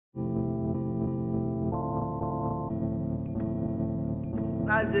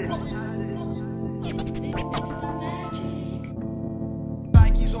Nikes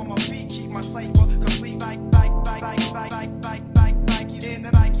on my feet, keep my cipher complete. Nikes in the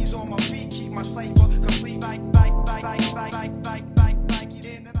Nikes on my feet, keep my cipher complete.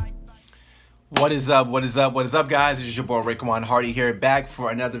 What is up? What is up? What is up, guys? This is your boy Raekwon Hardy here, back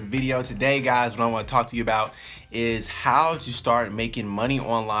for another video. Today, guys, what I want to talk to you about is how to start making money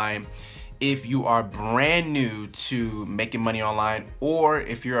online if you are brand new to making money online, or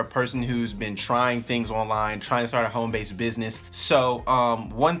if you're a person who's been trying things online, trying to start a home-based business. So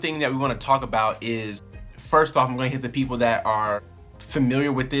one thing that we want to talk about is, first off, I'm going to hit the people that are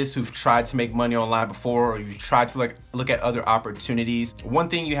familiar with this, who've tried to make money online before, or you've tried to look at other opportunities. One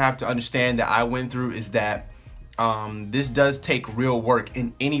thing you have to understand that I went through is that this does take real work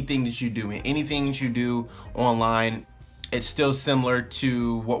in anything that you do. In anything that you do online, it's still similar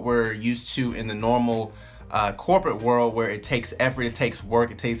to what we're used to in the normal corporate world, where it takes effort, it takes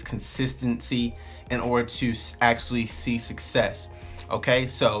work, it takes consistency in order to actually see success. Okay,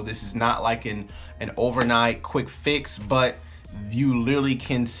 so this is not like an overnight quick fix, but you literally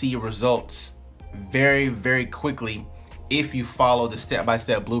can see results very, very quickly if you follow the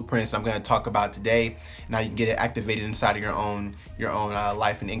step-by-step blueprints I'm going to talk about today. Now you can get it activated inside of your own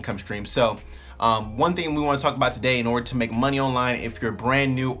life and income stream. So one thing we want to talk about today, in order to make money online, if you're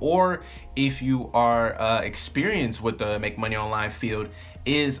brand new or if you are experienced with the make money online field,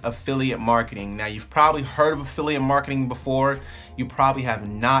 is affiliate marketing. Now, you've probably heard of affiliate marketing before. You probably have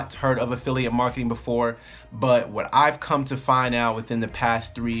not heard of affiliate marketing before, but what I've come to find out within the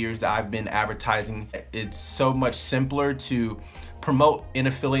past 3 years that I've been advertising, it's so much simpler to promote in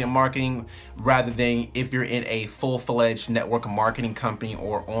affiliate marketing rather than if you're in a full-fledged network marketing company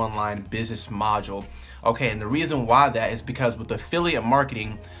or online business module. Okay, and the reason why that is because with affiliate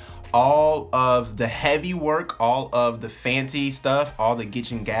marketing, all of the heavy work, all of the fancy stuff, all the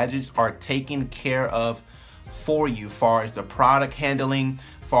kitchen gadgets are taken care of for you, far as the product handling,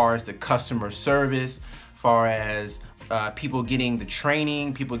 far as the customer service, far as people getting the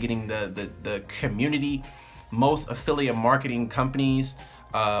training, people getting the community. Most affiliate marketing companies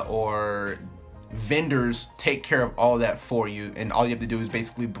or vendors take care of all that for you, and all you have to do is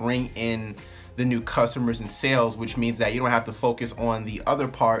basically bring in the new customers and sales, which means that you don't have to focus on the other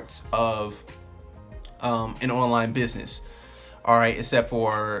parts of an online business, all right, except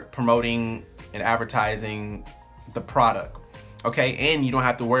for promoting and advertising the product. Okay, and you don't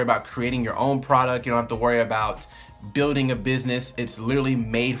have to worry about creating your own product. You don't have to worry about building a business. It's literally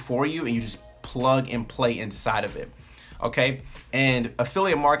made for you, and you just plug and play inside of it. Okay, and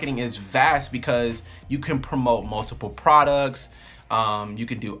affiliate marketing is vast because you can promote multiple products. You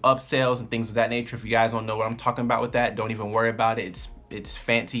can do upsells and things of that nature. If you guys don't know what I'm talking about with that, don't even worry about it. It's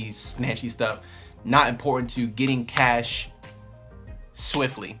fancy, snatchy stuff. Not important to getting cash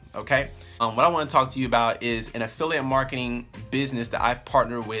swiftly, okay? What I want to talk to you about is an affiliate marketing business that I've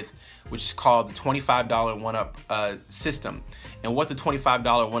partnered with, which is called the $25 1UP system. And what the $25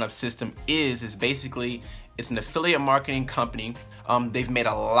 1UP system is basically, it's an affiliate marketing company. They've made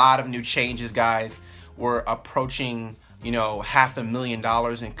a lot of new changes, guys. We're approaching, you know,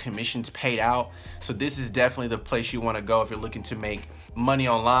 $500,000 in commissions paid out. So this is definitely the place you want to go if you're looking to make money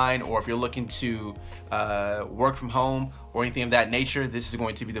online, or if you're looking to work from home or anything of that nature. This is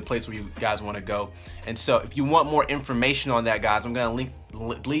going to be the place where you guys want to go. And so if you want more information on that, guys, I'm going to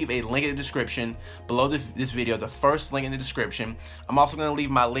leave a link in the description below this video, the first link in the description. I'm also going to leave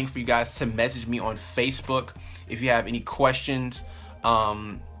my link for you guys to message me on Facebook if you have any questions,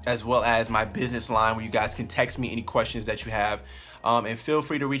 as well as my business line where you guys can text me any questions that you have. And feel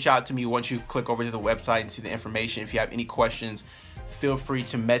free to reach out to me once you click over to the website and see the information. If you have any questions, feel free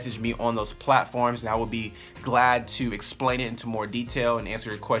to message me on those platforms, and I will be glad to explain it into more detail and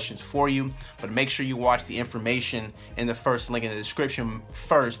answer your questions for you. But make sure you watch the information in the first link in the description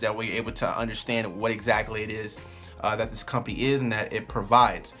first, that way you're able to understand what exactly it is that this company is and that it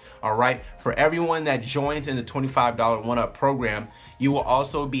provides. All right, for everyone that joins in the $25 1UP program, you will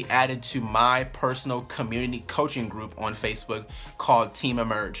also be added to my personal community coaching group on Facebook called Team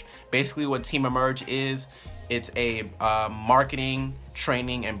Emerge. Basically what Team Emerge is, it's a marketing,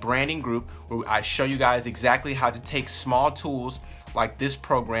 training, and branding group where I show you guys exactly how to take small tools like this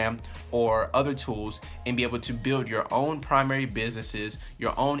program or other tools and be able to build your own primary businesses,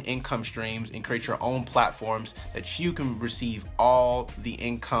 your own income streams, and create your own platforms that you can receive all the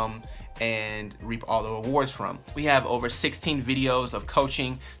income and reap all the rewards from. We have over 16 videos of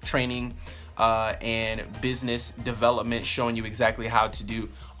coaching, training, and business development showing you exactly how to do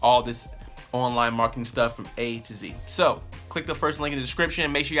all this online marketing stuff from A to Z. So click the first link in the description.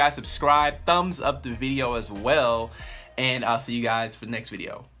 Make sure you guys subscribe, thumbs up the video as well, and I'll see you guys for the next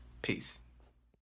video. Peace.